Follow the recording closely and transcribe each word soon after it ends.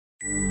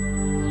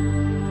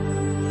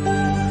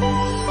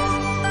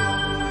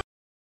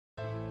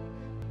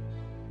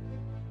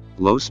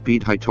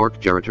Low-speed high-torque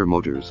Gerotor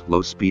motors,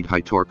 low-speed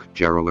high-torque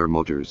Geroler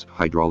motors,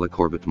 hydraulic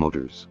orbit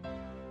motors.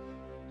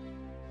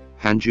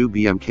 Hanjiu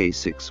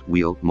BMK6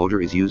 wheel motor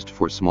is used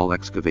for small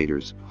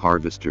excavators,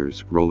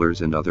 harvesters,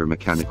 rollers and other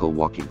mechanical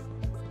walking.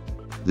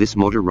 This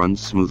motor runs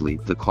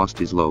smoothly, the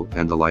cost is low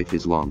and the life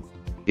is long.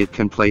 It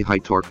can play high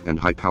torque and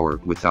high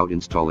power without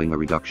installing a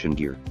reduction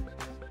gear.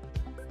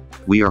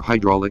 We are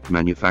hydraulic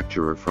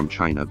manufacturer from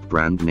China,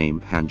 brand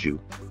name Hanjiu.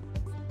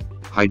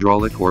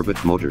 Hydraulic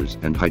orbit motors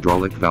and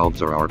hydraulic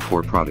valves are our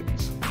core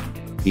products.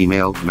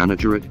 Email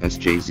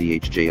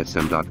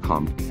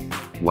manager@sjzhjsm.com.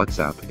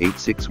 WhatsApp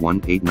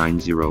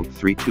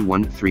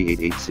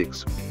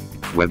 861-890-321-3886.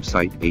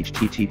 Website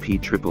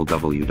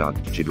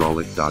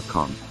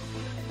http://www.geroler.com.